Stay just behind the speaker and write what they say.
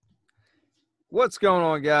What's going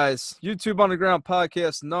on, guys? YouTube Underground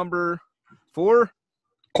podcast number 4. My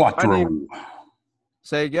Quattro. name,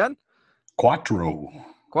 say again? Quattro.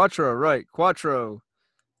 Quattro, right. Quattro.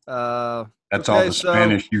 That's all Okay, the so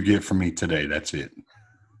Spanish you get from me today. That's it.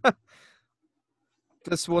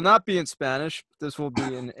 this will not be in Spanish. This will be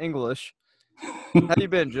in English. How you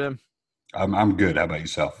been, Jim? I'm good. How about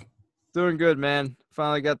yourself? Doing good, man.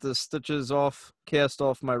 Finally got the stitches cast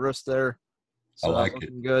off my wrist there. I So like it.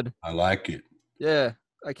 looking good. I like it. Yeah,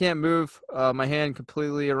 I can't move my hand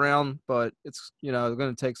completely around, but it's, going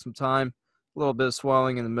to take some time. A little bit of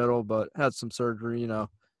swelling in the middle, but had some surgery.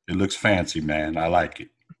 It looks fancy, man. I like it.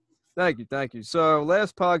 Thank you. Thank you. So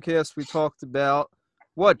last podcast we talked about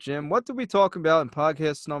what, Jim? What did we talk about in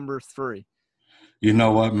podcast number 3? You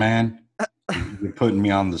know what, man? You're putting me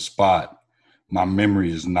on the spot. My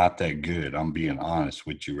memory is not that good. I'm being honest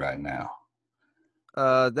with you right now.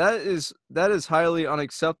 That is highly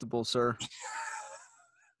unacceptable, sir.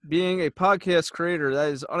 Being a podcast creator, that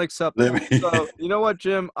is unacceptable. So you know what,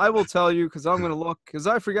 Jim? I will tell you because I'm going to look because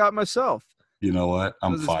I forgot myself. You know what?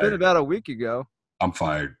 I'm It's fired. been about a week ago. I'm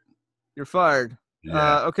fired. You're fired.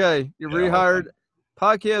 Yeah. Okay, you're Yeah, rehired.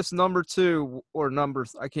 Podcast number 2 or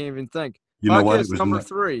I can't even think. You know what? Podcast number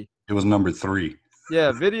 3. It was number 3.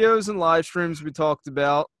 Yeah, videos and live streams we talked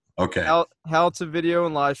about. Okay. How to video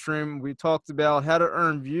and live stream. We talked about how to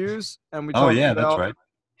earn views, and we Oh, talked yeah, that's about right.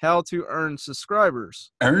 how to earn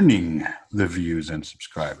subscribers. Earning the views and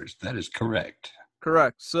subscribers. That is correct.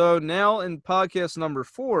 Correct. So now in podcast number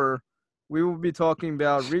 4, we will be talking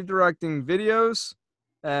about redirecting videos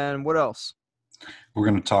and what else? We're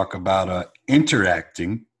going to talk about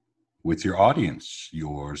interacting with your audience,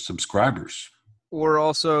 your subscribers. Or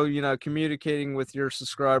also, communicating with your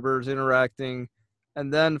subscribers, interacting.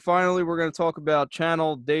 And then finally, we're going to talk about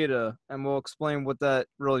channel data, and we'll explain what that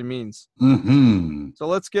really means. Mm-hmm. So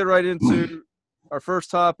let's get right into our first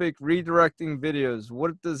topic, redirecting videos.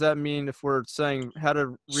 What does that mean if we're saying how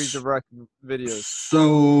to redirect videos?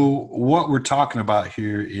 So what we're talking about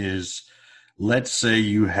here is, let's say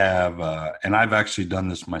you have, and I've actually done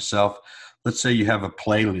this myself, let's say you have a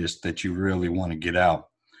playlist that you really want to get out.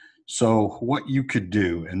 So what you could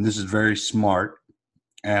do, and this is very smart,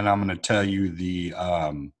 and I'm going to tell you the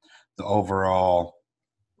overall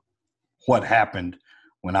what happened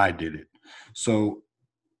when I did it. So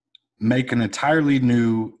make an entirely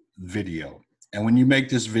new video. And when you make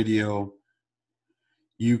this video,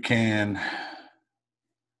 you can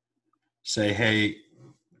say, hey,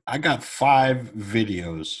 I got 5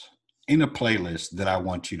 videos in a playlist that I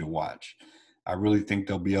want you to watch. I really think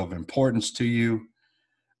they'll be of importance to you.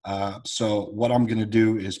 So what I'm going to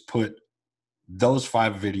do is put those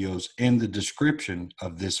 5 videos in the description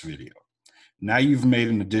of this video. Now you've made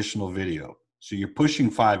an additional video. So you're pushing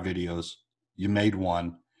 5 videos. You made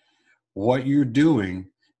one. What you're doing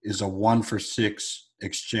is a 1 for 6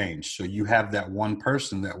 exchange. So you have that one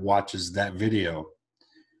person that watches that video,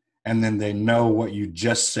 and then they know what you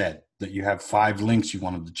just said, that you have 5 links you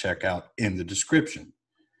wanted to check out in the description.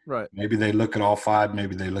 Right. Maybe they look at all 5,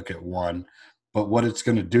 maybe they look at 1, but what it's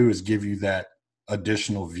going to do is give you that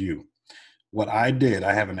additional view. What I did,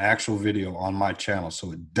 I have an actual video on my channel,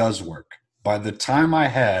 so it does work. By the time I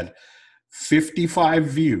had 55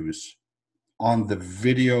 views on the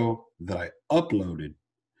video that I uploaded,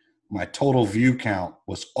 my total view count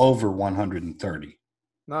was over 130.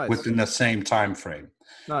 Nice. Within the same time frame.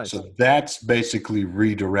 Nice. So that's basically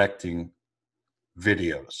redirecting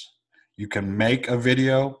videos. You can make a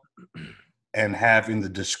video and have in the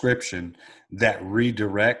description that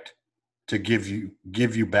redirect to give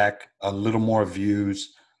you back a little more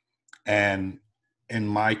views. And in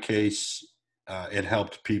my case, it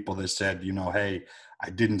helped people that said, hey, I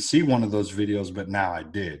didn't see one of those videos, but now I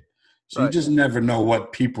did. So Right. You just never know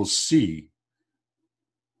what people see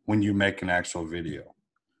when you make an actual video.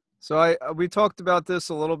 So we talked about this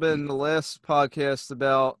a little bit in the last podcast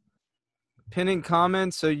about pinning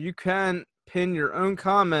comments. So you can pin your own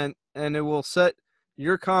comment, and it will set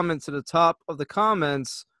your comment to the top of the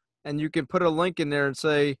comments, and you can put a link in there and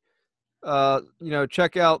say,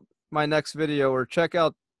 check out my next video, or check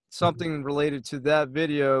out something related to that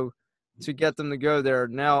video to get them to go there.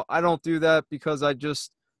 Now, I don't do that because I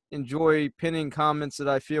just enjoy pinning comments that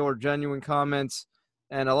I feel are genuine comments,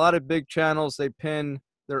 and a lot of big channels, they pin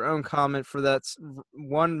their own comment for that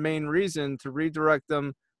one main reason, to redirect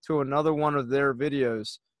them to another one of their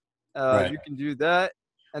videos. Right. You can do that.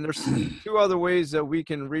 And there's 2 other ways that we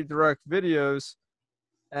can redirect videos.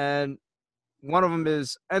 And one of them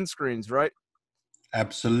is end screens, right?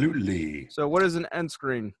 Absolutely. So what is an end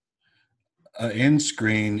screen? An end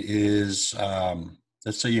screen is,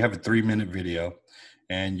 let's say you have a 3-minute video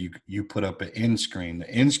and you put up an end screen. The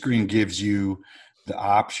end screen gives you the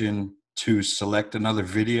option to select another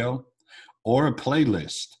video or a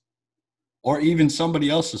playlist, or even somebody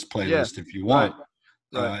else's Yeah. playlist if you Right. want.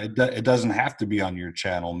 Right. It doesn't have to be on your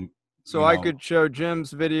channel. So I could show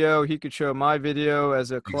Jim's video, he could show my video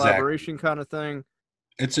as a Exactly. collaboration kind of thing.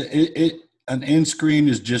 An end screen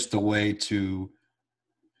is just a way to,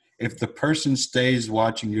 if the person stays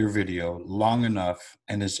watching your video long enough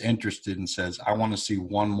and is interested and says, I want to see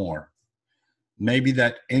one more, maybe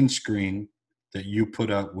that end screen that you put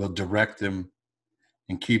up will direct them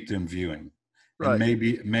and keep them viewing. And Right.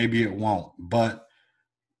 maybe it won't. But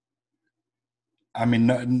I mean,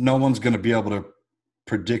 no one's going to be able to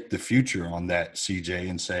predict the future on that, CJ,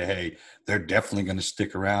 and say, hey, they're definitely going to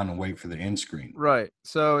stick around and wait for the end screen. Right.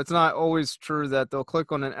 So it's not always true that they'll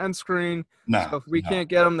click on an end screen. No, So if we can't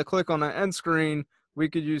get them to click on an end screen, we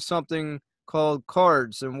could use something called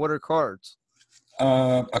cards. And what are cards?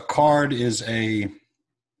 A card is Is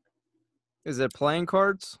it playing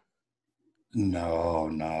cards?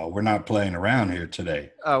 No, we're not playing around here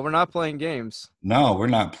today. Oh, we're not playing games. No, we're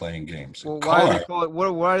not playing games. Well, why do they call it?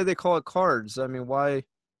 Why do they call it cards? I mean, why?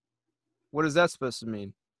 What is that supposed to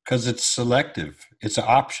mean? Because it's selective. It's an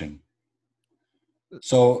option.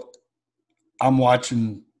 So I'm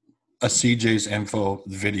watching a CJ's Info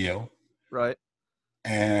video. Right.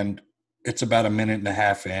 And it's about a minute and a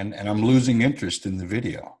half in, and I'm losing interest in the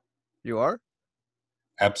video. You are?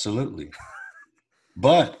 Absolutely.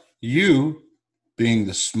 But you, being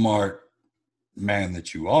the smart man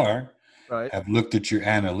that you are, right, have looked at your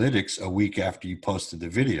analytics a week after you posted the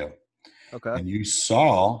video. Okay. And you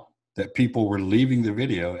saw that people were leaving the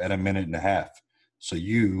video at a minute and a half. So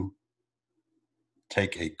you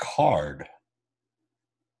take a card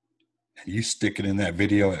and you stick it in that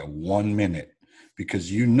video at 1 minute,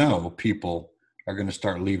 because you know people are going to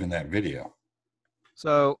start leaving that video.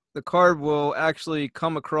 So the card will actually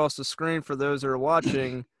come across the screen for those that are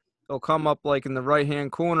watching. It'll come up like in the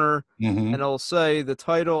right-hand corner, and it'll say the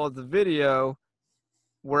title of the video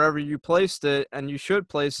wherever you placed it, and you should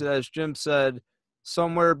place it, as Jim said,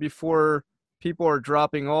 somewhere before people are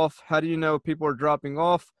dropping off. How do you know people are dropping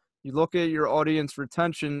off? You look at your audience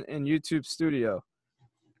retention in YouTube Studio.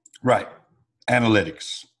 Right.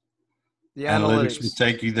 Analytics. The analytics will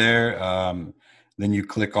take you there. Then you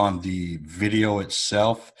click on the video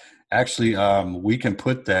itself. Actually, we can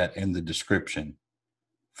put that in the description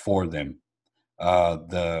for them.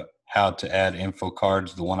 The how to add info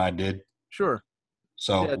cards, the one I did. Sure.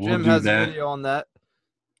 So yeah, we'll Jim do has that. a video on that.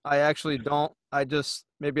 I actually don't.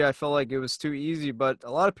 Maybe I felt like it was too easy, but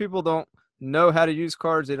a lot of people don't know how to use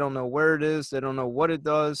cards. They don't know where it is. They don't know what it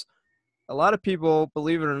does. A lot of people,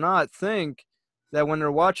 believe it or not, think that when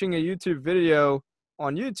they're watching a YouTube video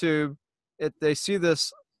on YouTube, they see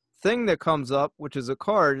this thing that comes up, which is a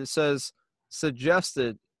card. It says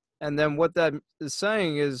suggested. And then what that is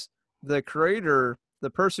saying is the creator, the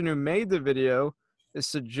person who made the video, is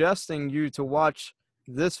suggesting you to watch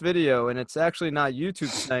this video. And it's actually not YouTube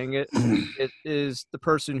saying it. It is the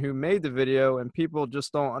person who made the video. And people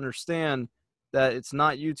just don't understand that it's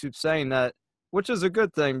not YouTube saying that, which is a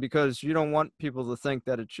good thing, because you don't want people to think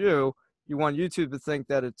that it's you. You want YouTube to think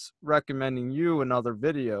that it's recommending you another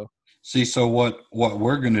video. See, so what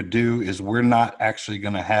we're going to do is we're not actually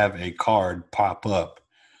going to have a card pop up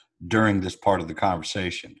during this part of the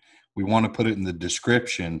conversation. We want to put it in the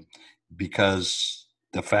description, because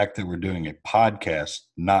the fact that we're doing a podcast,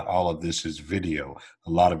 not all of this is video. A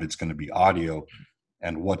lot of it's going to be audio.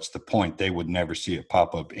 And what's the point? They would never see it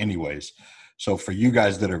pop up anyways. So for you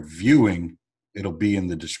guys that are viewing, it'll be in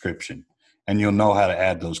the description, and you'll know how to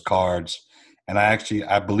add those cards. And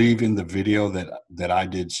I believe in the video that I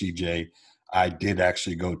did, CJ, I did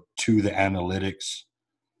actually go to the analytics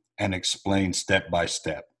and explain step by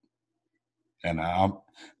step. And I'm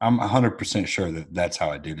 100% sure that that's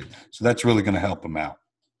how I did it. So that's really going to help them out.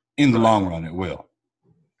 In the long run, it will.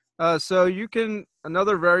 So you can,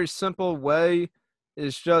 another very simple way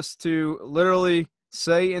is just to literally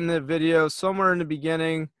say in the video, somewhere in the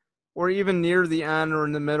beginning, or even near the end or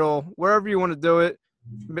in the middle, wherever you want to do it,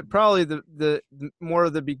 but probably the more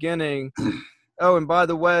of the beginning. Oh, and by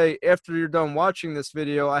the way, after you're done watching this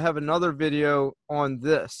video, I have another video on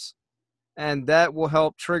this. And that will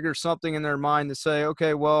help trigger something in their mind to say,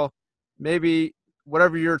 okay, well, maybe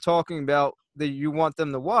whatever you're talking about that you want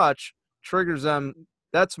them to watch triggers them.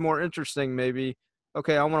 That's more interesting, maybe.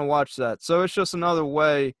 Okay, I want to watch that. So it's just another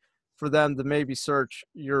way for them to maybe search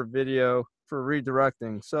your video for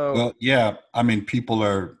redirecting. So, well, yeah, I mean,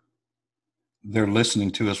 they're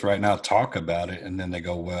listening to us right now talk about it, and then they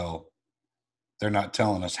go, well, they're not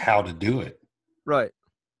telling us how to do it. Right.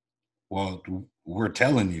 Well, we're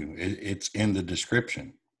telling you it's in the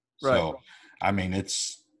description. Right. So, I mean,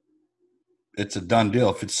 it's a done deal.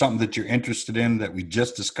 If it's something that you're interested in that we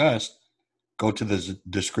just discussed, go to the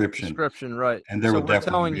description, Description, right. and there So will we're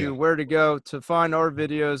definitely telling be you a where to go to find our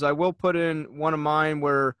videos. I will put in one of mine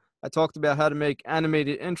where I talked about how to make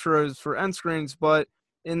animated intros for end screens, but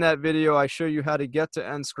in that video, I show you how to get to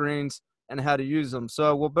end screens and how to use them.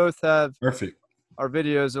 So we'll both have perfect. our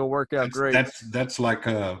videos. It'll work out great. That's like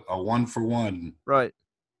a one for one, Right.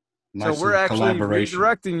 So nice we're little actually collaboration.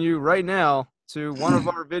 redirecting you right now to one of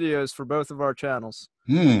our videos for both of our channels.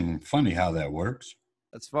 Funny how that works.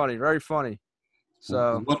 That's funny. Very funny.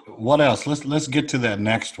 So What else? Let's get to that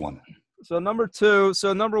next one. So number two,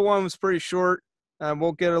 so number one was pretty short, and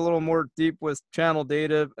we'll get a little more deep with channel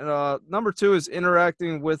data. Number two is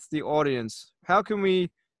interacting with the audience. How can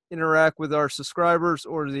we interact with our subscribers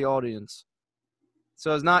or the audience?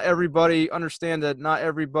 So as not everybody understand that not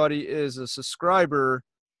everybody is a subscriber.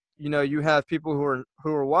 You know, you have people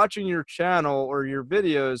who are watching your channel or your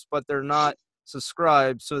videos, but they're not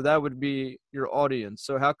subscribed. So that would be your audience.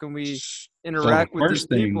 So how can we So interact with these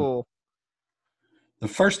people? the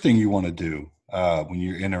first thing you want to do when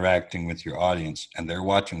you're interacting with your audience and they're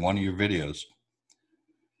watching one of your videos,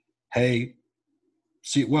 hey,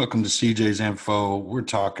 welcome to CJ's Info. We're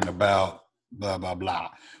talking about blah, blah, blah.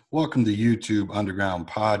 Welcome to YouTube Underground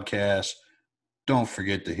Podcast. Don't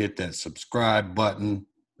forget to hit that subscribe button.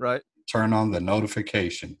 Right. Turn on the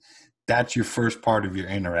notification. That's your first part of your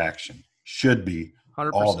interaction. Should be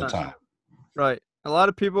 100%. all the time. Right. A lot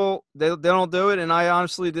of people, they don't do it, and I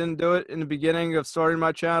honestly didn't do it in the beginning of starting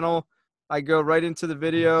my channel. I go right into the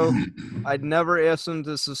video. I'd never ask them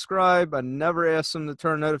to subscribe. I never ask them to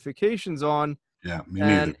turn notifications on. Yeah, me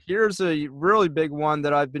And neither. here's a really big one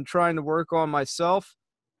that I've been trying to work on myself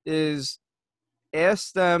is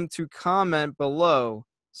ask them to comment below.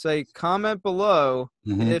 Say, comment below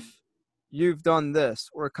if you've done this,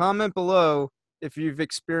 or comment below if you've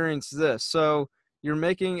experienced this. So you're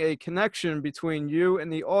making a connection between you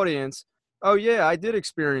and the audience. Oh yeah, I did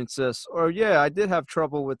experience this, or yeah, I did have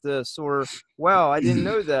trouble with this, or wow, I didn't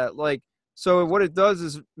know that. Like, so what it does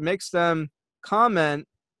is makes them comment.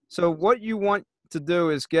 So what you want to do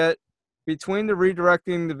is get between the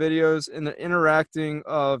redirecting the videos and the interacting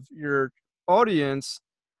of your audience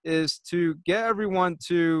is to get everyone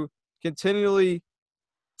to continually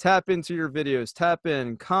tap into your videos, tap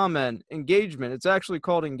in, comment, engagement. It's actually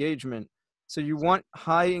called engagement. So you want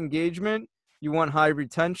high engagement, you want high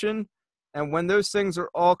retention. And when those things are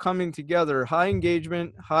all coming together, high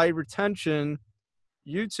engagement, high retention,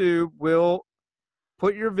 YouTube will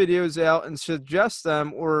put your videos out and suggest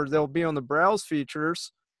them, or they'll be on the browse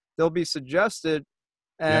features. They'll be suggested.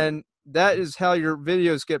 And that is how your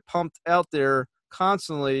videos get pumped out there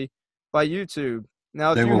constantly by YouTube.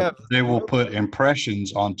 Now, if they will put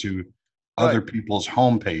impressions onto right, other people's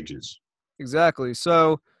home pages. exactly.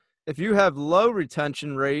 So if you have low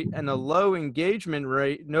retention rate and a low engagement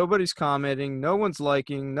rate, nobody's commenting, no one's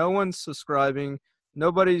liking, no one's subscribing,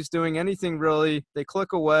 nobody's doing anything really. They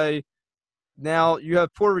click away. Now you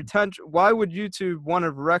have poor retention. Why would YouTube want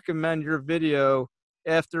to recommend your video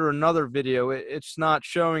after another video? It's not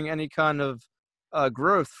showing any kind of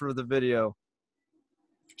growth for the video.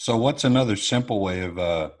 So what's another simple way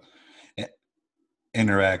of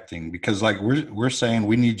interacting? Because like we're saying,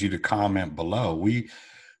 we need you to comment below. We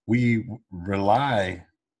rely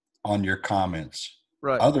on your comments.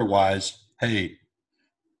 Right. Otherwise, hey,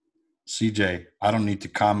 CJ, I don't need to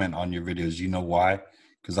comment on your videos. You know why?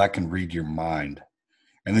 Because I can read your mind.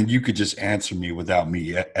 And then you could just answer me without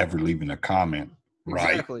me ever leaving a comment. Right?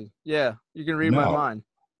 Exactly. Yeah. You can read my No. mind.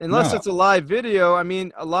 Unless it's a live video. I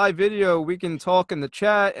mean, a live video, we can talk in the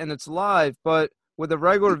chat and it's live. But with a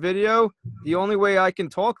regular video, the only way I can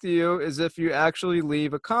talk to you is if you actually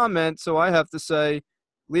leave a comment. So I have to say,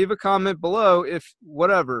 leave a comment below if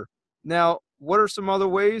whatever. Now, what are some other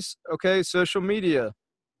ways? Okay, social media.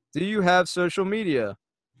 Do you have social media?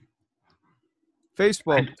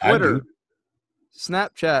 Facebook, Twitter,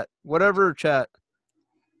 Snapchat, whatever chat.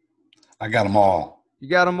 I got them all. You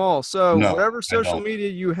got them all. So No, whatever social media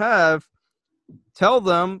you have, tell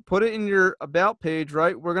them, put it in your about page,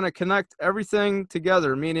 right? We're going to connect everything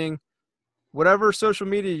together, meaning whatever social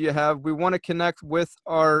media you have, we want to connect with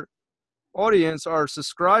our audience, our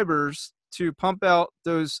subscribers, to pump out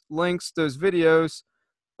those links, those videos.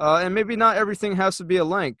 And maybe not everything has to be a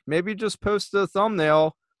link. Maybe just post the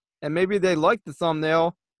thumbnail, and maybe they like the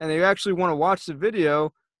thumbnail and they actually want to watch the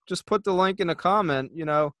video. Just put the link in a comment, you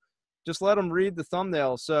know, just let them read the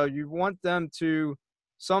thumbnail. So you want them to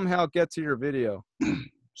somehow get to your video.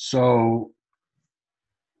 So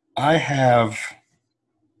I have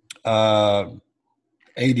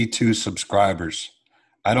 82 subscribers.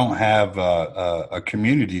 I don't have a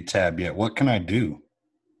community tab yet. What can I do?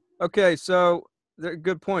 Okay, so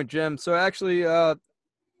good point, Jim. So actually,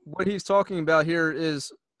 what he's talking about here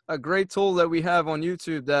is a great tool that we have on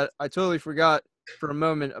YouTube that I totally forgot for a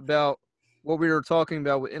moment about what we were talking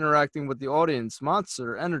about with interacting with the audience.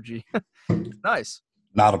 Monster Energy. Nice.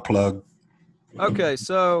 Not a plug. Okay,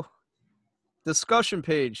 so discussion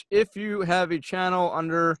page. If you have a channel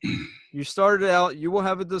under, you started out, you will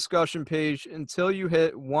have a discussion page until you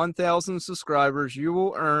hit 1,000 subscribers. You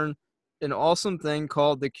will earn an awesome thing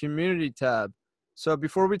called the community tab. So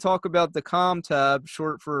before we talk about the com tab,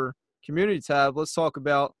 short for community tab, let's talk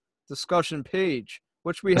about discussion page,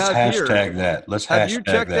 which we Let's have here. hashtag that. Let's Have you hashtag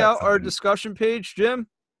checked that. out our discussion page, Jim?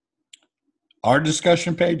 Our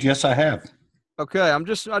discussion page? Yes, I have. Okay, I'm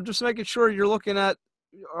just making sure you're looking at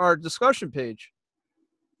our discussion page.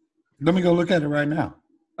 Let me go look at it right now.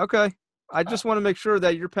 Okay. I just want to make sure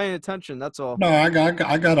that you're paying attention. That's all. No, I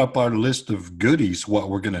got up our list of goodies, what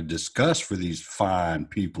we're going to discuss for these fine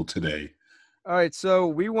people today. All right. So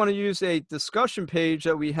we want to use a discussion page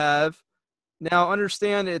that we have. Now,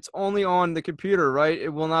 understand it's only on the computer, right? It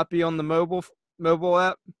will not be on the mobile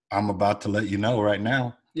app. I'm about to let you know right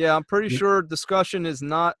now. Yeah, I'm pretty sure discussion is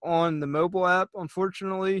not on the mobile app.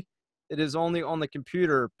 Unfortunately, it is only on the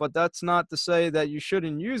computer, but that's not to say that you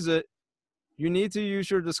shouldn't use it. You need to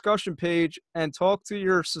use your discussion page and talk to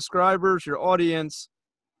your subscribers, your audience,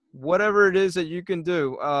 whatever it is that you can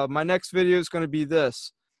do. My next video is going to be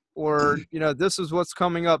this, or, this is what's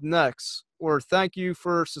coming up next, or thank you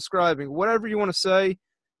for subscribing. Whatever you want to say,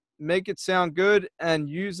 make it sound good and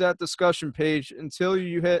use that discussion page until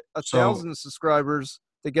you hit 1,000 subscribers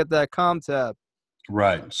to get that com tab.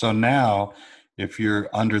 Right. So now, if you're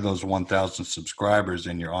under those 1,000 subscribers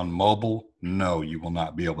and you're on mobile, no, you will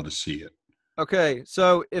not be able to see it. Okay,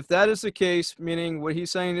 so if that is the case, meaning what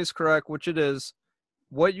he's saying is correct, which it is,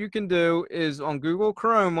 what you can do is on Google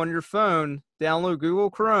Chrome on your phone, download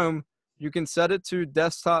Google Chrome, you can set it to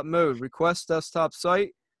desktop mode, request desktop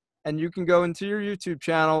site, and you can go into your YouTube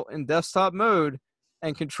channel in desktop mode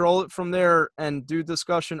and control it from there and do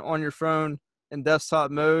discussion on your phone in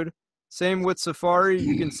desktop mode. Same with Safari,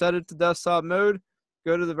 you can set it to desktop mode,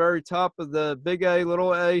 go to the very top of the big A,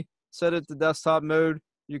 little a, set it to desktop mode.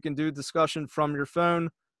 You can do discussion from your phone.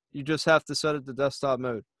 You just have to set it to desktop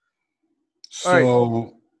mode.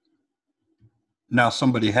 So now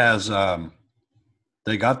somebody has,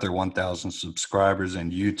 they got their 1,000 subscribers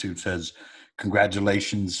and YouTube says,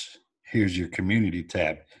 congratulations, here's your community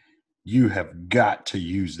tab. You have got to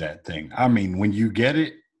use that thing. I mean, when you get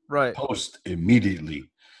it, right, post immediately.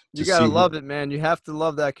 You got to love it, man. You have to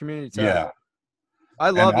love that community tab. Yeah. I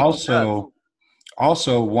love it.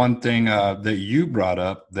 Also, one thing that you brought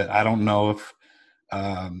up that I don't know if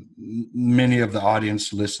many of the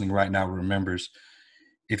audience listening right now remembers,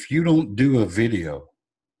 if you don't do a video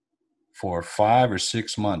for 5 or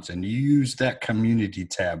 6 months and you use that community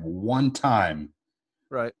tab one time,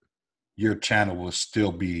 right, your channel will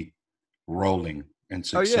still be rolling in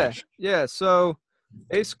succession. Oh, yeah. So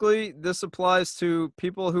basically, this applies to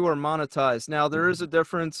people who are monetized. Now, there is a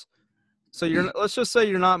difference. So let's just say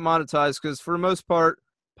you're not monetized, because for the most part,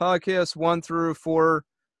 podcasts 1 through 4,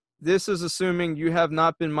 this is assuming you have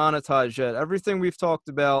not been monetized yet. Everything we've talked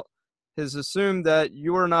about has assumed that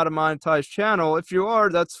you are not a monetized channel. If you are,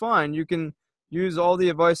 that's fine. You can use all the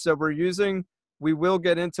advice that we're using. We will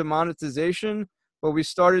get into monetization, but we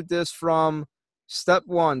started this from step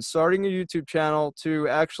 1, starting a YouTube channel, to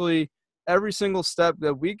actually every single step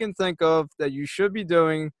that we can think of that you should be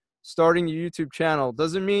doing starting a YouTube channel.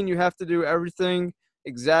 Doesn't mean you have to do everything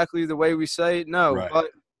exactly the way we say it. No, right,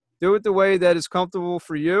 but do it the way that is comfortable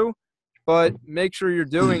for you, but make sure you're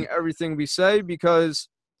doing everything we say, because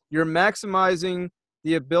you're maximizing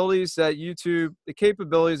the abilities that the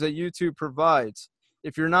capabilities that YouTube provides.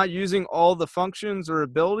 If you're not using all the functions or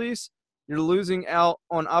abilities, you're losing out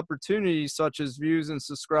on opportunities such as views and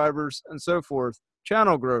subscribers and so forth,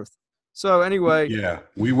 channel growth. So anyway. Yeah,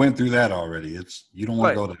 we went through that already. You don't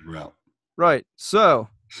want to go that route. Right. So,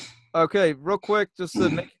 okay, real quick, just to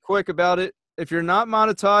make it quick about it. If you're not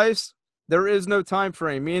monetized, there is no time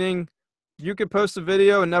frame, meaning you could post a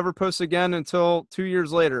video and never post again until 2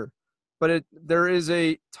 years later. But there is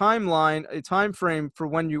a timeline, a time frame for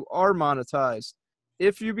when you are monetized.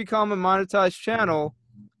 If you become a monetized channel,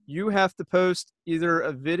 you have to post either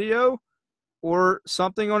a video or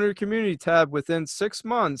something on your community tab within 6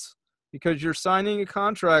 months, because you're signing a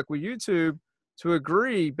contract with YouTube to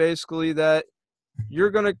agree basically that you're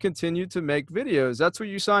going to continue to make videos. That's what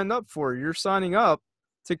you signed up for. You're signing up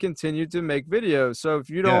to continue to make videos. So if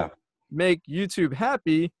you don't make YouTube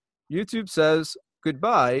happy, YouTube says,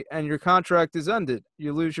 goodbye, and your contract is ended.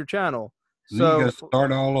 You lose your channel. Then you So got to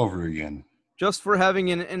start all over again. just for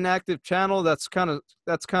having an inactive channel, that's kind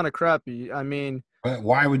of crappy. I mean, But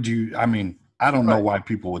why would you? I mean, I don't know right, why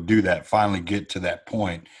people would do that. Finally, get to that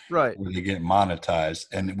point right, where they get monetized,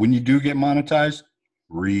 and when you do get monetized,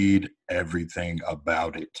 read everything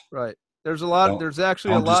about it. right. There's a lot. Don't There's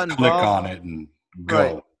actually a don't lot just click involved. on it and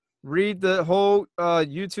Right. go. Read the whole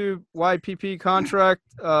YouTube YPP contract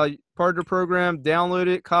partner program. Download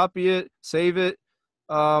it, copy it, save it.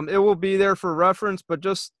 It will be there for reference, but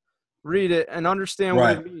just read it and understand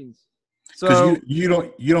what Right. it means. Because So you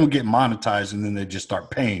don't get monetized and then they just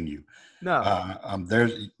start paying you. no.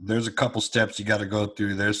 There's a couple steps you got to go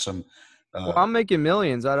through. There's some. Well, I'm making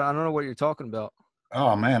millions. I don't know what you're talking about.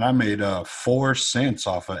 Oh man, I made 4 cents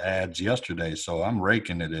off of ads yesterday, so I'm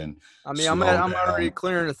raking it in. I mean, Slow I'm already down.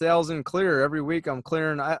 clearing 1,000 clear every week. I'm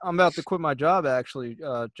clearing. I'm about to quit my job actually,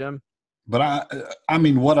 Jim. But I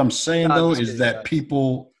mean, what I'm saying No, I'm though just is kidding, that guys.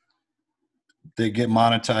 people they get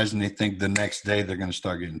monetized and they think the next day they're going to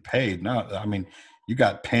start getting paid. No, I mean, you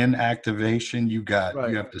got pin activation. You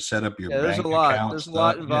Right. have to set up your Yeah, there's a bank lot. account There's a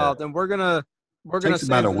lot stuff. Yeah, involved, and we're gonna takes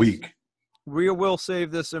about save a this. week. We will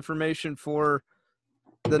save this information for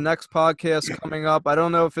the next podcast coming up. I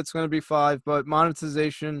don't know if it's going to be 5, but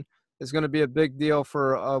monetization is going to be a big deal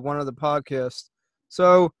for one of the podcasts.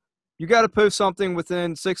 So you got to post something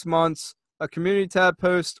within 6 months, a community tab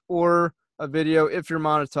post or a video if you're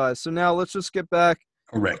monetized. So now let's just get back.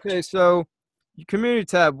 Correct. Okay, so community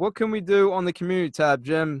tab. What can we do on the community tab,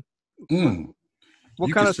 Jim? Mm. What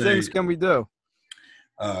You kind could of things say can we do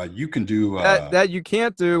you can do that you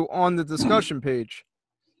can't do on the discussion page?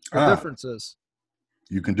 The ah, differences.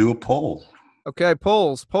 you can do a poll. Okay,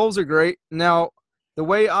 polls. Polls are great. Now, the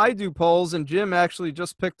way I do polls, and Jim actually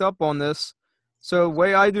just picked up on this. So, the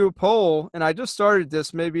way I do a poll, and I just started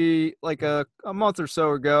this maybe like a month or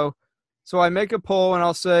so ago. So, I make a poll and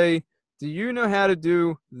I'll say, do you know how to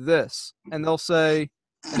do this? And they'll say,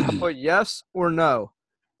 and I'll put yes or no.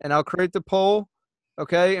 And I'll create the poll.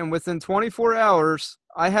 Okay. And within 24 hours,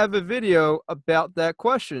 I have a video about that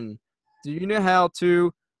question. Do you know how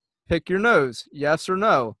to pick your nose? Yes or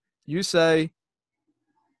no? You say,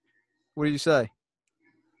 what do you say?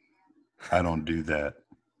 I don't do that.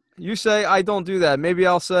 You say, I don't do that. Maybe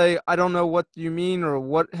I'll say, I don't know what you mean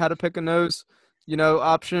or how to pick a nose,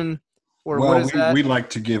 option, or what Well, is that? we like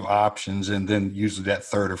to give options and then usually that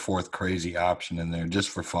third or fourth crazy option in there just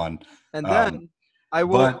for fun. And Um, then I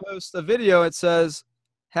will but post a video. It says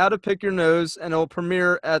how to pick your nose, and it'll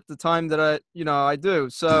premiere at the time that I do.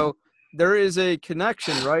 So there is a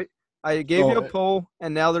connection, right? I gave you a so poll,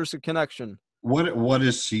 and now there's a connection. what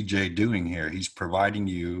is CJ doing here? He's providing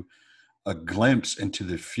you a glimpse into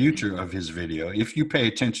the future of his video. If you pay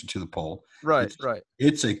attention to the poll, Right, it's right.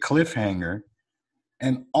 it's a cliffhanger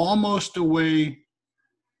and almost a way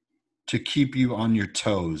to keep you on your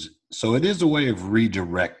toes. So it is a way of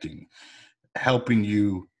redirecting, helping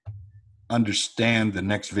you understand the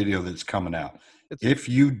next video that's coming out. It's If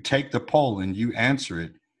you take the poll and you answer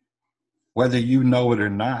it, whether you know it or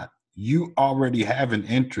not, you already have an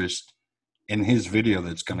interest in his video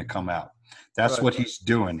that's going to come out. That's right, what he's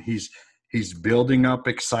doing. He's building up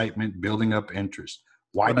excitement, building up interest.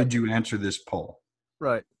 Why right, did you answer this poll?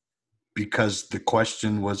 right. Because the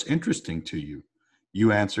question was interesting to you.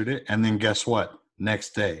 You answered it, and then guess what?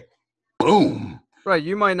 Next day, boom, Right.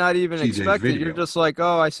 You might not even CJ's expect it. You're video. just like,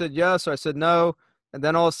 oh, I said yes, or I said no. And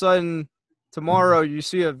then all of a sudden, tomorrow you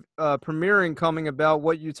see a premiering coming about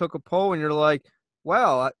what you took a poll, and you're like,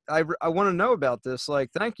 wow, I want to know about this.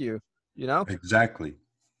 Like, thank you. You know? Exactly.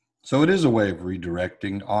 So it is a way of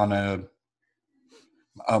redirecting on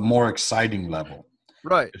a more exciting level.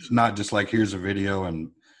 Right. It's not just like here's a video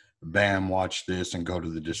and bam, watch this and go to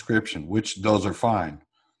the description, which those are fine.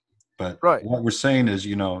 But Right. what we're saying is,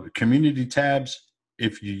 community tabs,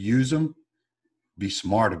 if you use them, be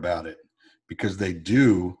smart about it because they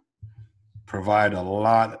do provide a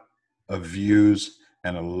lot of views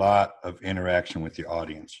and a lot of interaction with your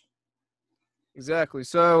audience. Exactly.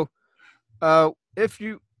 So,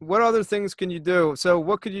 what other things can you do? So,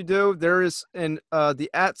 what could you do? There is the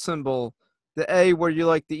at symbol, the A where you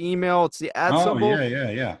like the email. It's the at Oh, symbol. yeah, yeah,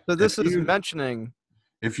 yeah. So this is mentioning.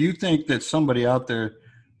 If you think that somebody out there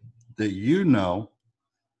that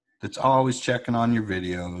that's always checking on your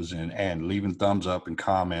videos and leaving thumbs up and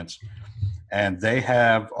comments, and they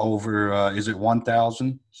have over, is it 1,000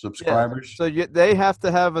 Yeah. subscribers? So they have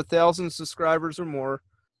to have 1,000 subscribers or more.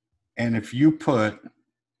 And if you put,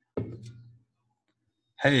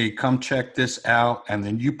 hey, come check this out, and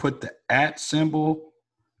then you put the at symbol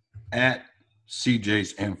at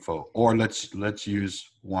CJ's info, or let's use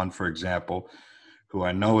one for example. who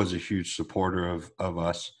I know is a huge supporter of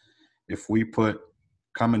us, if we put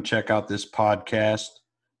come and check out this podcast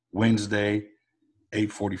Wednesday,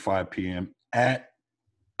 8:45 p.m. at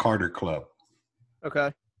Carter Club,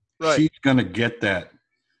 Okay. Right. she's going to get that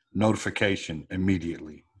notification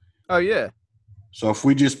immediately. Oh, yeah. So if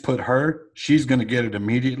we just put her, she's going to get it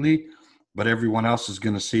immediately, but everyone else is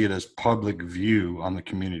going to see it as public view on the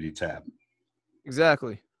community tab.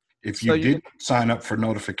 Exactly. If So you didn't sign up for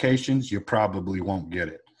notifications, you probably won't get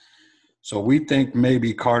it. So we think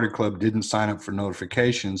maybe Carter Club didn't sign up for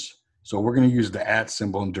notifications. So we're going to use the @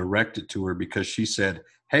 symbol and direct it to her because she said,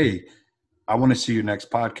 hey, I want to see your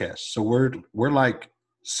next podcast. So we're like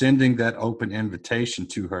sending that open invitation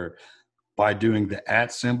to her by doing the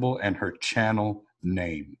 @ symbol and her channel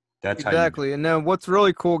name. That's how you do it. Exactly. And then what's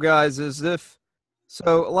really cool, guys, is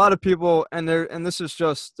so a lot of people, and this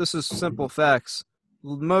is simple facts.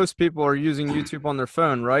 Most people are using YouTube on their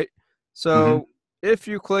phone, right? So if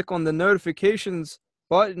you click on the notifications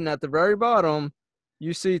button at the very bottom,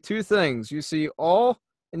 you see two things. You see all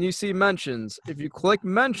and you see mentions. If you click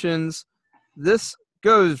mentions, this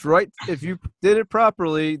goes right, if you did it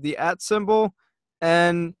properly, the @ symbol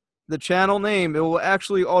and the channel name, it will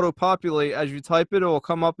actually auto-populate. As you type it, it will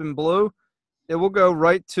come up in blue. It will go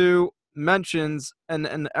right to mentions,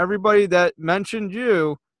 and everybody that mentioned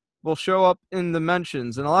you will show up in the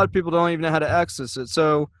mentions. And a lot of people don't even know how to access it.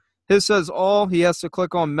 So his says all, he has to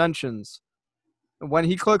click on mentions. And when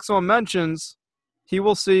he clicks on mentions, he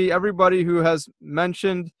will see everybody who has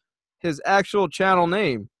mentioned his actual channel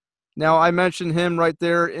name. Now, I mentioned him right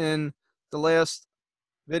there in the last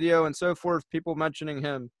video and so forth, people mentioning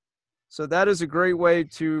him. So that is a great way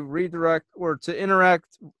to redirect or to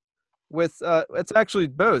interact with, it's actually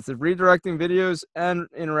both, redirecting videos and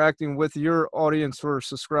interacting with your audience or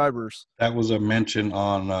subscribers. That was a mention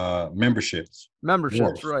on memberships.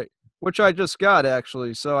 Memberships, right. Which I just got,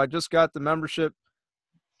 actually. So I just got the membership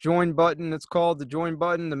join button. It's called the join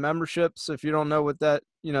button, the memberships. If you don't know what that,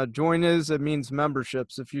 join is, it means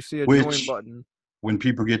memberships. If you see a join button. When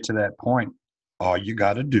people get to that point, all you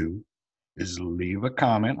got to do is leave a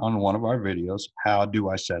comment on one of our videos. How do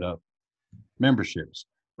I set up memberships?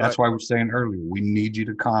 That's why we're saying earlier, we need you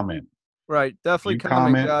to comment. Right. Definitely you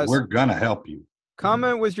comment, guys. We're going to help you.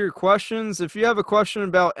 Comment with your questions. If you have a question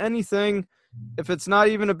about anything, if it's not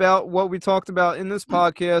even about what we talked about in this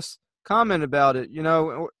podcast, comment about it.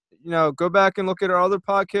 Go back and look at our other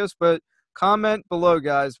podcasts, but comment below,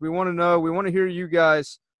 guys. We want to know. We want to hear you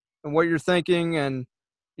guys and what you're thinking. And,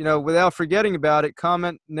 without forgetting about it,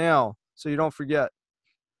 comment now so you don't forget.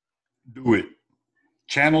 Do it.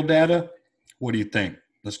 Channel data. What do you think?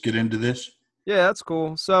 Let's get into this. Yeah, that's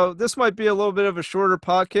cool. So this might be a little bit of a shorter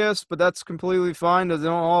podcast, but that's completely fine. It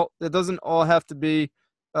doesn't all have to be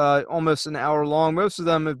almost an hour long. Most of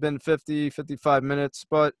them have been 50, 55 minutes.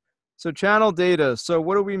 But so channel data. So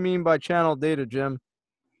what do we mean by channel data, Jim,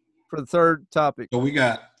 for the third topic? So we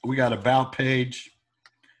got about page,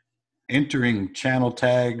 entering channel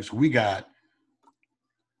tags. We got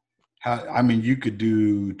you could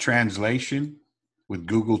do translation with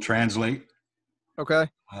Google Translate. Okay.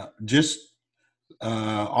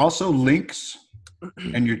 Also links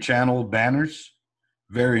and your channel banners.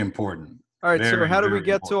 Very important. All right. So how do we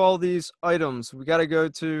get to all these items? We got to go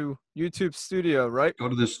to YouTube Studio, right? Go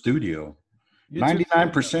to the studio.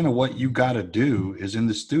 99% of what you got to do is in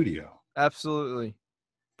the studio. Absolutely.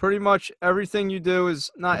 Pretty much everything you do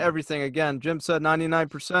is not everything. Again, Jim said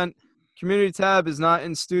 99%. Community tab is not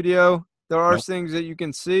in studio. There are things that you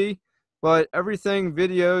can see, but everything,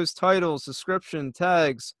 videos, titles, description,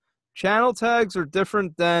 tags, channel tags are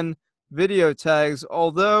different than video tags.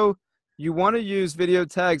 Although you want to use video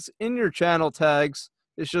tags in your channel tags,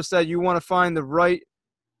 it's just that you want to find the right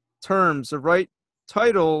terms, the right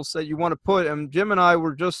titles that you want to put. And Jim and I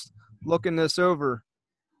were just looking this over.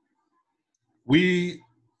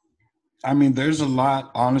 There's a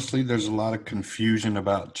lot of confusion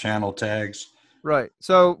about channel tags. Right.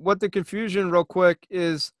 So what the confusion real quick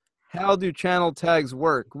is, how do channel tags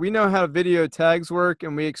work? We know how video tags work,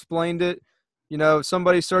 and we explained it.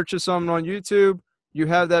 Somebody searches something on YouTube, you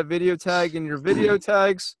have that video tag in your video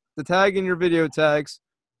tags, the tag in your video tags,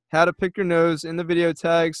 how to pick your nose in the video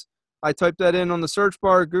tags. I typed that in on the search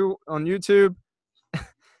bar on YouTube,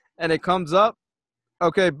 and it comes up.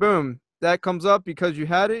 Okay, boom. That comes up because you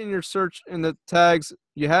had it in your search in the tags,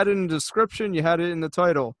 you had it in the description, you had it in the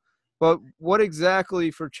title. But what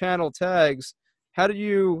exactly for channel tags, how do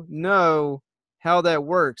you know how that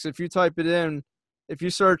works? If you type it in, if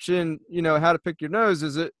you search in, how to pick your nose,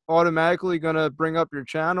 is it automatically going to bring up your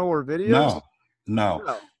channel or videos?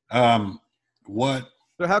 No.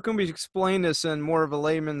 So how can we explain this in more of a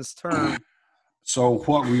layman's term? So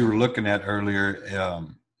what we were looking at earlier,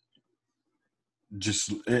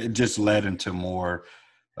 it just led into more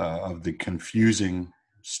of the confusing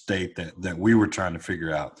state that we were trying to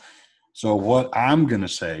figure out. So what I'm going to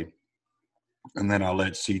say, and then I'll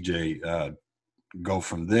let CJ go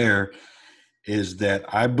from there, is that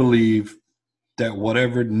I believe that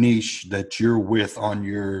whatever niche that you're with on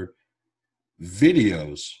your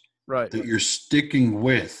videos, Right. that you're sticking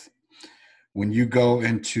with, when you go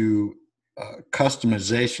into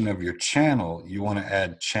customization of your channel, you want to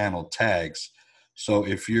add channel tags. So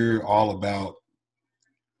if you're all about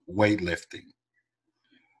weightlifting,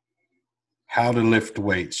 how to lift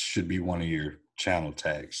weights should be one of your channel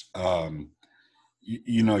tags.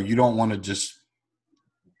 You know, you don't want to just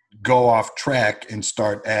go off track and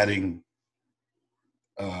start adding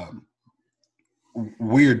um,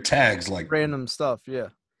 weird tags like Random stuff. Yeah.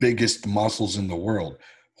 biggest muscles in the world.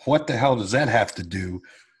 What the hell does that have to do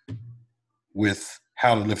with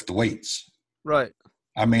how to lift the weights? Right.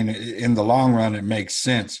 I mean, in the long run, it makes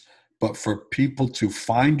sense. But for people to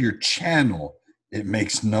find your channel, it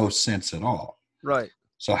makes no sense at all. Right.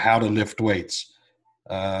 So how to lift weights,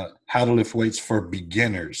 how to lift weights for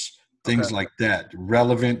beginners, things Okay. like that,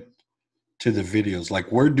 relevant to the videos.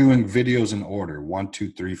 Like we're doing videos in order, 1,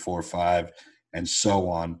 2, 3, 4, 5, and so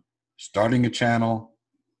on, starting a channel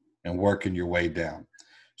and working your way down.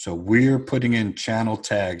 So we're putting in channel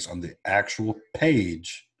tags on the actual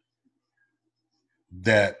page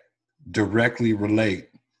that directly relate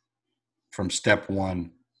from step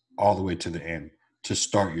 1 all the way to the end to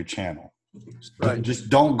start your channel. Right. Just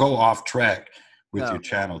don't go off track with No. your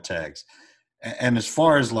channel tags. And as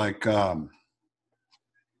far as like,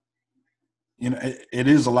 you know, it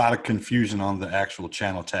is a lot of confusion on the actual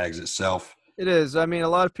channel tags itself. It is. I mean, a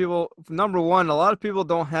lot of people, number one, a lot of people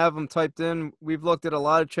don't have them typed in. We've looked at a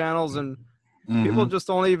lot of channels and people just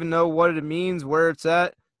don't even know what it means, where it's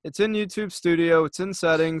at. It's in YouTube Studio, it's in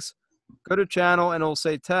settings. Go to channel and it'll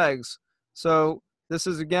say tags. So this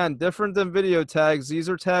is, again, different than video tags. These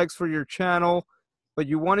are tags for your channel, but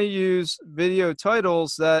you want to use video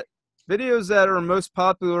titles videos that are most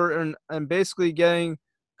popular and basically getting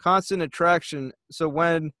constant attraction. So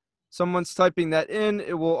when someone's typing that in,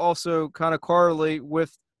 it will also kind of correlate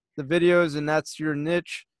with the videos, and that's your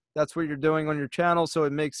niche. That's what you're doing on your channel, so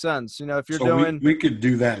it makes sense. You know, if you're So doing we could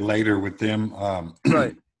do that later with them.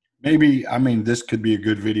 right, Maybe, I mean, this could be a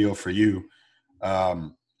good video for you.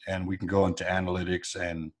 And we can go into analytics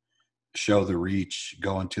and show the reach,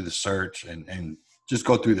 go into the search and just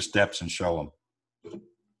go through the steps and show them.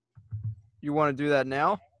 you want to do that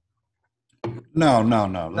now? No.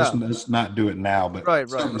 No. Let's not do it now, but Right.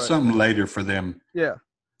 something later for them. Yeah.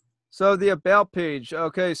 So the about page.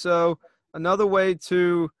 Okay, so another way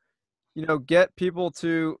to, get people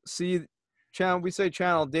to see channel, we say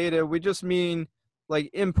channel data, we just mean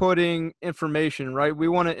like inputting information, right? We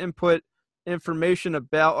want to input information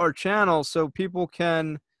about our channel so people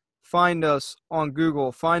can find us on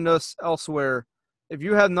Google, find us elsewhere. If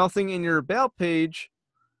you have nothing in your about page,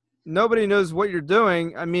 nobody knows what you're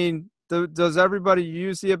doing. I mean, does everybody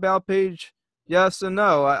use the about page? Yes and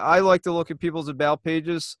no. I like to look at people's about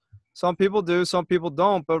pages. Some people do, some people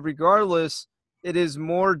don't. But regardless, it is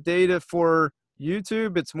more data for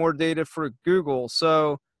YouTube. It's more data for Google.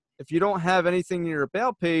 So if you don't have anything in your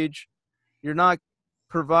about page, you're not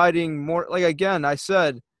providing more. Like, again, I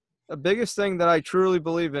said, the biggest thing that I truly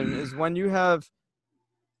believe in is when you have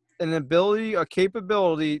an ability, a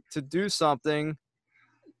capability to do something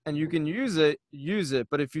and you can use it.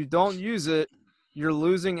 But if you don't use it, you're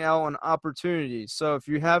losing out on opportunities. So if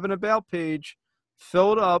you have an about page,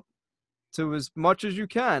 fill it up to as much as you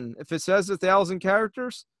can. If it says 1,000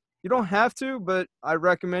 characters, you don't have to, but I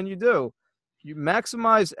recommend you do. You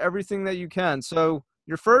maximize everything that you can. So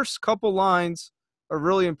your first couple lines are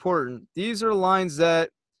really important. These are lines that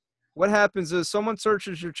what happens is someone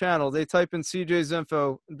searches your channel. They type in CJ's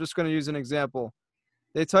info. I'm just going to use an example.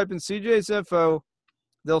 They type in CJ's info.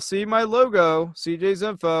 They'll see my logo, CJ's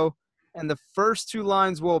info, and the first 2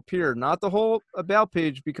 lines will appear, not the whole about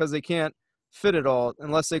page because they can't fit it all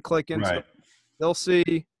unless they click into it. They'll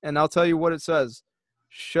see, and I'll tell you what it says,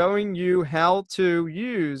 showing you how to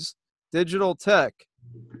use digital tech.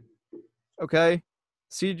 Okay?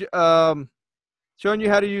 Showing you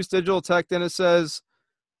how to use digital tech. Then it says,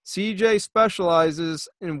 CJ specializes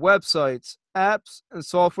in websites, apps, and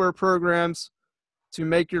software programs to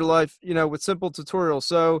make your life, with simple tutorials.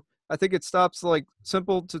 So I think it stops like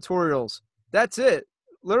simple tutorials. That's it.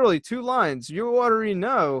 Literally 2 lines. You already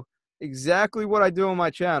know exactly what I do on my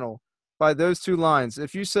channel by those 2 lines.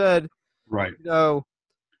 If you said, Right.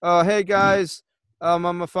 hey guys,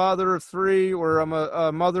 I'm a father of 3, or I'm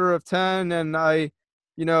a mother of 10, and the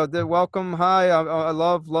welcome, hi, I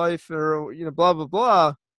love life, or, blah, blah,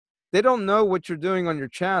 blah. They don't know what you're doing on your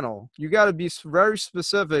channel. You got to be very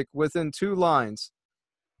specific within 2 lines.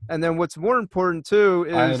 And then what's more important too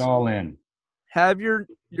Tie it is all in. have your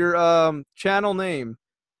channel name.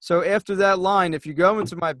 So after that line, if you go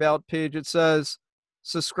into my about page, it says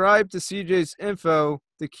subscribe to CJ's info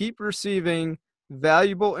to keep receiving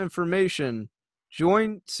valuable information.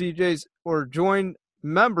 Join CJ's or join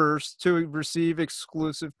members to receive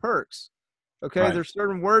exclusive perks. Okay, Right. there's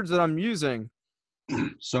certain words that I'm using.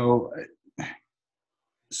 So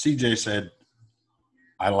CJ said,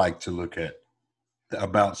 I like to look at the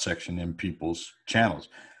about section in people's channels.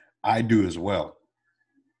 I do as well.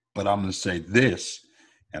 But I'm going to say this,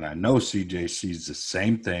 and I know CJ sees the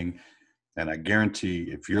same thing. And I guarantee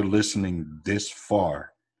if you're listening this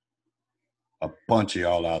far, a bunch of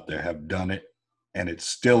y'all out there have done it, and it's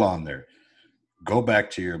still on there. Go back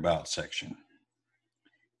to your about section.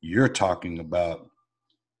 You're talking about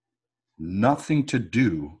nothing to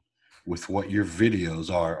do with what your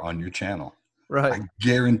videos are on your channel. Right. I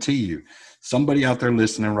guarantee you, somebody out there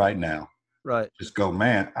listening right now, Right. just go,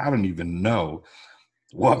 man, I don't even know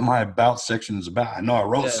what my about section is about. I know I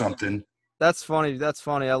wrote something. That's funny. That's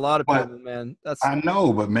funny. A lot of But people, man. I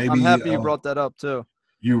know, but maybe I'm happy you brought that up too.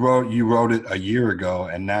 you wrote it a year ago,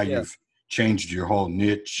 and now Yeah. you've changed your whole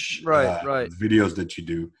niche, Right. videos that you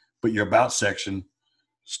do. But your about section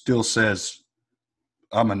still says,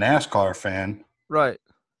 I'm a NASCAR fan. Right.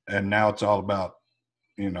 And now it's all about,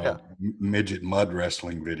 Yeah. midget mud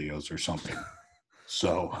wrestling videos or something.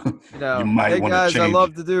 So No. you might Hey want to guys, I change.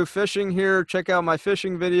 love to do fishing here. Check out my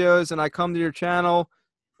fishing videos, and I come to your channel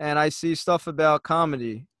and I see stuff about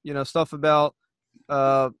comedy, stuff about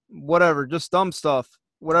whatever, just dumb stuff,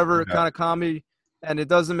 whatever Yeah. kind of comedy, and it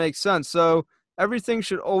doesn't make sense. So everything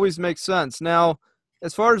should always make sense. Now,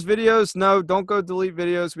 as far as videos, no, don't go delete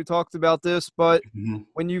videos. We talked about this, but Mhm.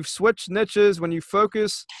 when you switch niches, when you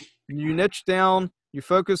focus, you niche down, you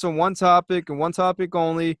focus on one topic and one topic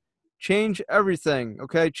only, change everything,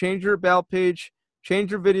 okay? Change your about page, change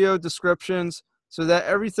your video descriptions so that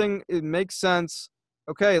everything it makes sense.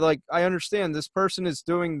 Okay, like I understand this person is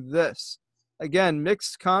doing this. Again,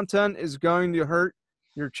 mixed content is going to hurt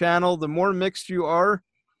your channel. The more mixed you are,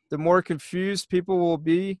 the more confused people will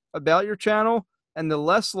be about your channel, and the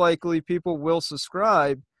less likely people will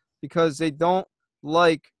subscribe because they don't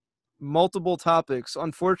like multiple topics.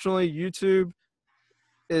 Unfortunately, YouTube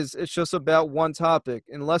it's just about one topic.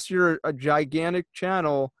 Unless you're a gigantic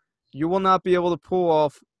channel, you will not be able to pull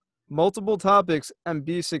off multiple topics and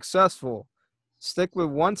be successful. Stick with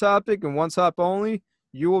one topic and one topic only,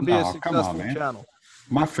 you will be a No, come on, successful man. channel.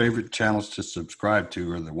 My favorite channels to subscribe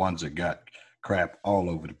to are the ones that got crap all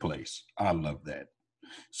over the place. I love that.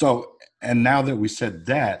 So, and now that we said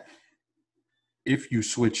that, if you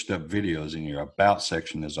switched up videos and your about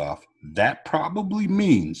section is off, that probably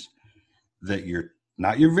means that your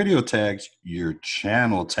not your video tags, your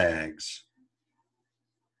channel tags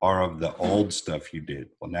are of the old stuff you did.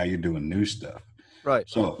 Well, now you're doing new stuff. Right.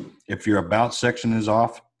 So if your about section is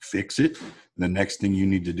off, fix it. The next thing you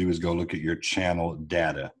need to do is go look at your channel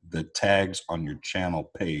data, the tags on your channel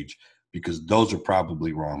page, because those are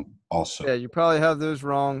probably wrong also. Yeah, you probably have those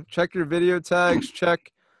wrong. Check your video tags,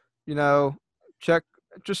 check, you know, check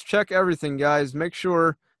just check everything, guys. Make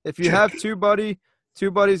sure if you have TubeBuddy,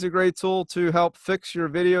 TubeBuddy's a great tool to help fix your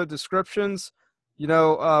video descriptions. When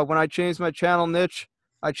I changed my channel niche,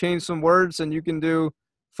 I changed some words, and you can do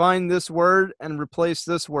find this word and replace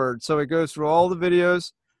this word. So it goes through all the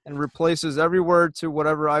videos and replaces every word to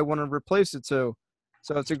whatever I want to replace it to.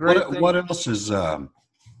 So it's a great thing. What else is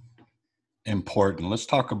important? Let's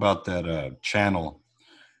talk about that channel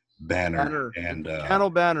banner and channel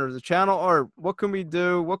banner, the channel art. What can we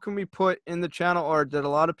do? What can we put in the channel art that a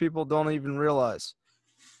lot of people don't even realize?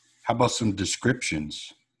 how about some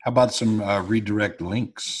descriptions? How about some redirect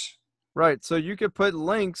links? Right. So you could put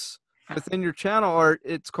links within your channel art.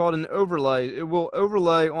 It's called an overlay. It will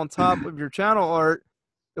overlay on top of your channel art.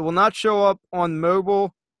 It will not show up on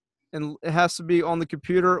mobile, and it has to be on the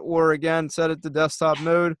computer, or again, set it to desktop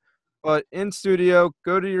mode. But in Studio,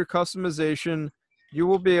 go to your customization. You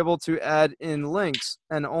will be able to add in links,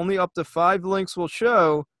 and only up to 5 links will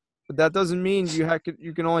show. But that doesn't mean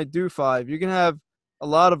you can only do 5. You can have a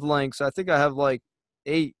lot of links. I think I have like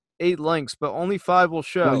eight links, but only 5 will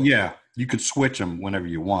show. Well, yeah, you could switch them whenever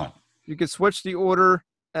you want. You could switch the order,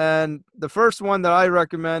 and the first one that I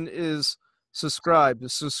recommend is subscribe. The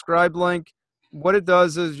subscribe link, what it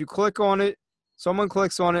does is you click on it, someone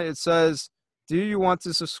clicks on it, it says, do you want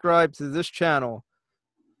to subscribe to this channel?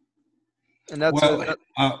 And that's Well,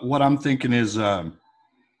 a what I'm thinking is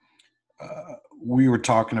we were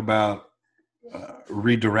talking about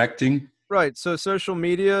redirecting right. So social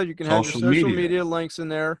media, you can have your social social media. media links in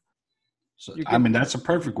there. So, You I can mean, that's a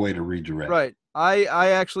perfect way to redirect. right. I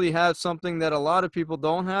actually have something that a lot of people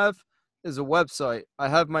don't have is a website. I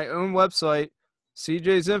have my own website,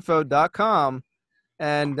 cjsinfo.com,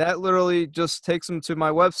 and that literally just takes them to my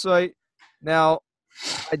website. Now,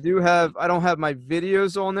 I don't have my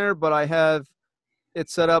videos on there, but I have it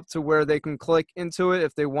set up to where they can click into it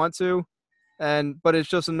if they want to. But it's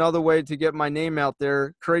just another way to get my name out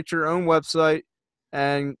there. Create your own website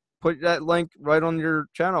and put that link right on your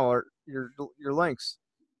channel or your links.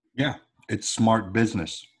 Yeah, it's smart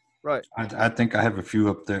business. Right. I think I have a few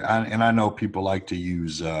up there, and I know people like to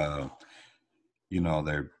use, their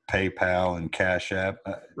PayPal and Cash App.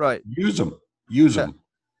 Right. Use them. Use Yeah. them.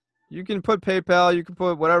 You can put PayPal, you can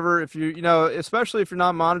put whatever if especially if you're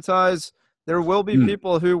not monetized, there will be Mm.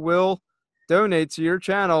 people who will donate to your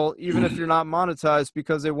channel even if you're not monetized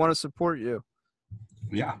because they want to support you.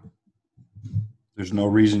 Yeah, there's no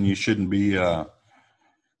reason you shouldn't be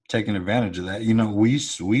taking advantage of that. We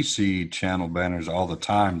see channel banners all the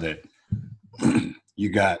time that you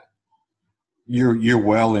got you're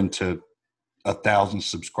well into 1,000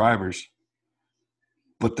 subscribers,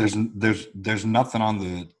 but there's nothing on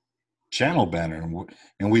the channel banner,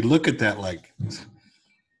 and we look at that like,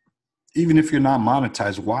 even if you're not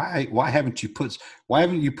monetized, why haven't you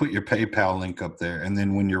put your PayPal link up there? And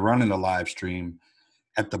then when you're running a live stream,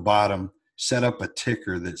 at the bottom, set up a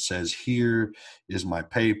ticker that says, "Here is my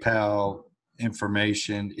PayPal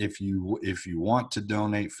information. If you want to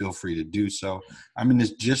donate, feel free to do so." I mean,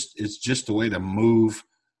 it's just a way to move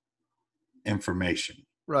information.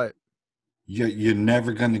 Right. You're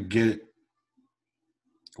never going to get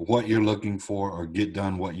what you're looking for or get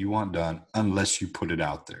done what you want done unless you put it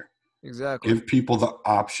out there. Exactly. Give people the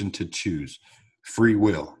option to choose. Free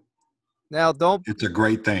will. Now don't It's a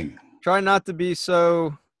great thing. try not to be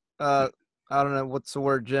so I don't know what's the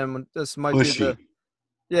word, Jim. This might be Pushy. the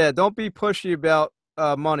yeah, don't be pushy about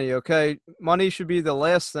money, okay? Money should be the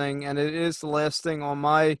last thing and it is the last thing on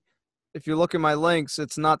my if you look at my links,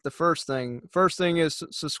 it's not the first thing. First thing is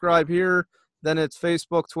subscribe here, then it's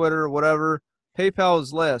Facebook, Twitter, whatever. PayPal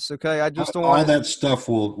is last, okay? I just don't All want that stuff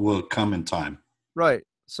will come in time. right.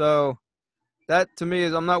 So that to me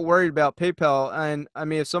is I'm not worried about PayPal. And I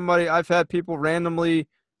mean, if somebody I've had people randomly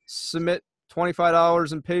submit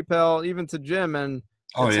 $25 in PayPal, even to Jim, and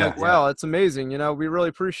Oh it's like, yeah, yeah. wow, it's amazing. We really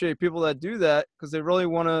appreciate people that do that because they really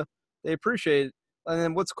they appreciate it. And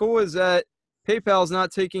then what's cool is that PayPal is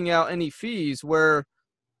not taking out any fees where,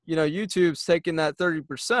 YouTube's taking that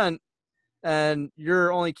 30% and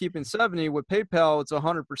you're only keeping 70 with PayPal. It's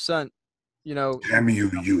 100%, you know, Damn you,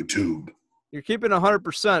 YouTube. you're keeping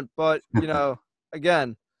 100%, but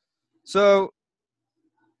again, so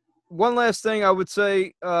one last thing I would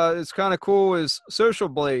say is kind of cool is Social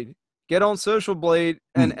Blade. Get on Social Blade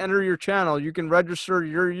and enter your channel. You can register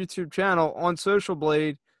your YouTube channel on Social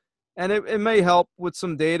Blade, and it may help with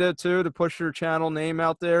some data too to push your channel name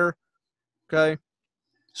out there. Okay.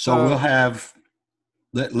 So we'll So have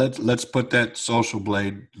let's put that Social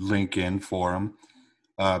Blade link in for them.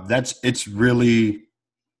 It's really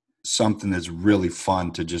something that's really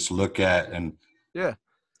fun to just look at, and yeah,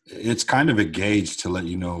 it's kind of a gauge to let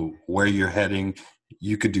you know where you're heading.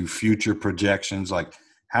 You could do future projections, like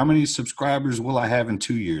how many subscribers will I have in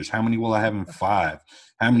 2 years? How many will I have in 5?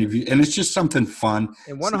 How many views? And it's just something fun.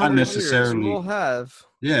 in It's not 100 years you will necessarily, have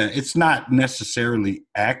yeah, it's not necessarily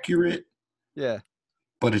accurate, yeah.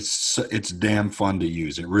 but it's damn fun to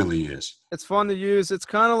use. It really is. It's fun to use. It's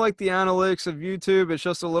kind of like the analytics of YouTube. It's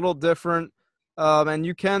just a little different. And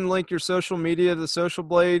you can link your social media to Social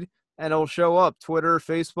Blade, and it'll show up Twitter,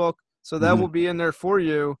 Facebook. So that will Mhm. be in there for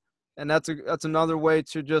you. And that's another way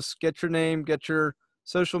to just get your name, get your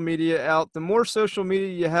social media out. The more social media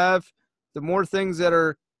you have, the more things that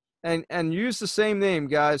are, and use the same name,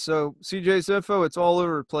 guys. So CJ's Info, it's all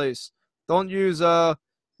over the place. Don't use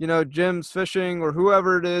Jim's Fishing or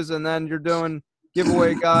whoever it is, and then you're doing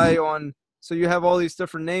giveaway guy on so you have all these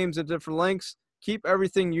different names and different links. Keep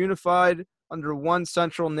everything unified under one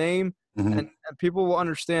central name, and, Mhm. and people will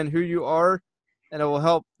understand who you are, and it will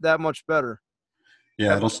help that much better.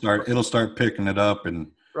 Yeah, it'll start picking it up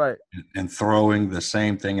Right. and throwing the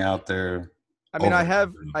same thing out there I mean, over I and have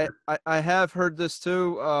over and I, over. I, I have heard this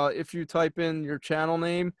too. If you type in your channel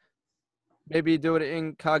name, maybe do it in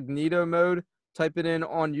incognito mode, type it in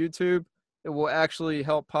on YouTube, it will actually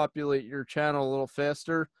help populate your channel a little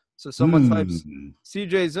faster. So someone types Hmm.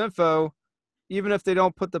 CJ's Info, even if they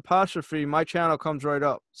don't put the apostrophe, my channel comes right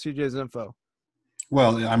up, CJ's Info.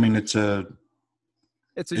 Well, I mean, it's a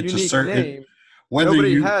unique certain name. whether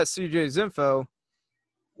Nobody you has CJ's info.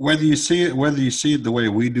 whether you see it the way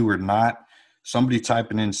we do or not. Somebody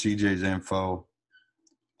typing in CJ's info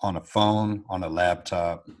on a phone, on a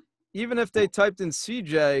laptop, Even if they typed in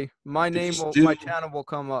CJ, my channel will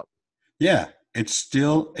come up. Yeah, it's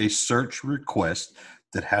still a search request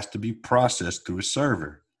that has to be processed through a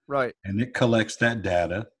server. Right. And it collects that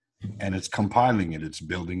data and it's compiling it, it's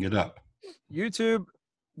building it up. YouTube,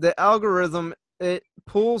 the algorithm, it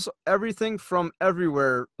pulls everything from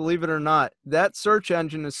everywhere, believe it or not. That search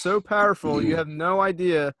engine is so powerful, you have no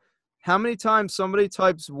idea how many times somebody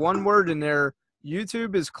types one word in there.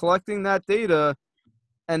 YouTube is collecting that data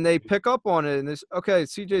and they pick up on it. And it's okay,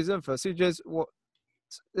 CJ's info.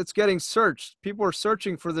 It's getting searched. People are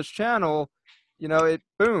searching for this channel.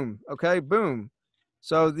 Boom. Okay, boom.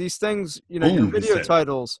 So these things, your Boom, he video said.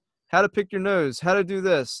 titles, how to pick your nose, how to do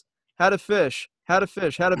this, how to fish, how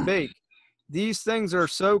to bake. These things are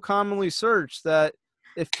so commonly searched that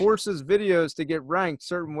it forces videos to get ranked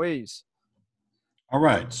certain ways. All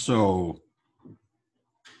right. So,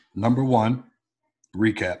 number one,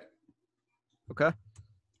 recap. Okay.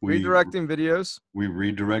 Redirecting videos. We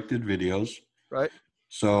redirected videos. Right.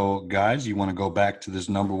 So, guys, you want to go back to this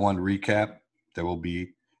number one recap?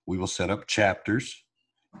 We will set up chapters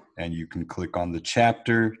and you can click on the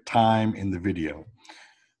chapter time in the video.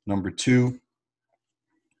 Number two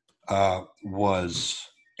was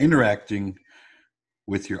interacting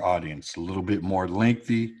with your audience, a little bit more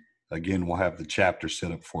lengthy. Again, we'll have the chapter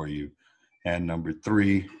set up for you. And number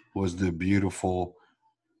three was the beautiful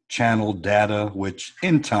channel data, which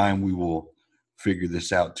in time we will figure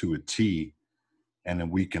this out to a T. And then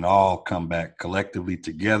we can all come back collectively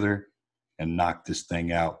together and knock this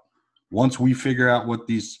thing out. Once we figure out what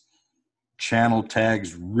these channel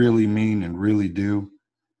tags really mean and really do,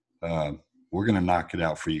 we're going to knock it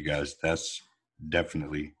out for you guys. That's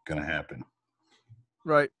definitely going to happen.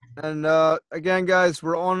 Right. And again, guys,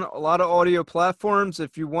 we're on a lot of audio platforms.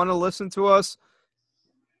 If you want to listen to us,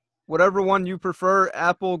 whatever one you prefer,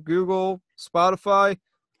 Apple, Google, Spotify,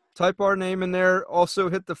 type our name in there. Also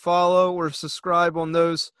hit the follow or subscribe on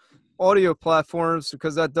those audio platforms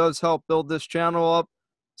because that does help build this channel up.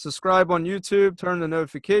 Subscribe on YouTube, turn the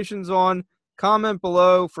notifications on, comment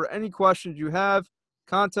below for any questions you have.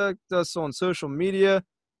 Contact us on social media.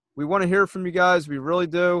 We want to hear from you guys. We really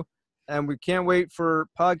do. And we can't wait for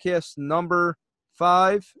podcast number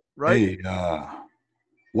 5, right? Hey,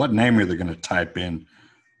 what name are they going to type in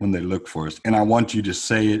when they look for us? And I want you to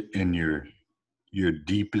say it in your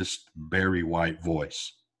deepest Barry White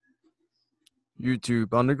voice.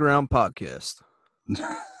 YouTube Underground Podcast.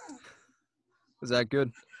 Is that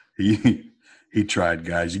good? He tried,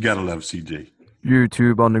 guys. You got to love CJ.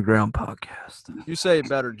 YouTube Underground Podcast. You say it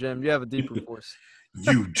better, Jim. You have a deeper voice.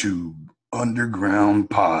 YouTube Underground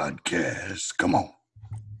Podcast. Come on.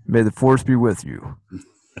 May the force be with you.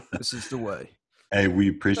 This is the way. Hey, we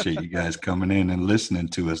appreciate you guys coming in and listening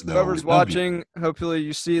to us, though. Whoever's watching, hopefully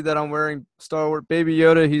you see that I'm wearing Star Wars Baby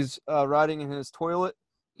Yoda. He's riding in his toilet.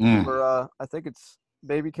 Or I think it's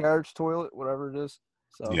baby carriage toilet, whatever it is.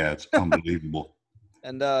 So yeah, it's unbelievable.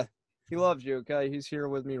 And he loves you, okay? He's here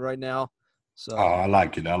with me right now. So I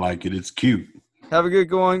like it. It's cute. Have a good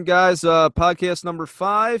going, guys. Podcast number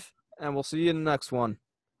 5, and we'll see you in the next one.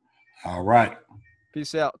 All right.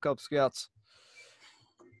 Peace out, Cub Scouts.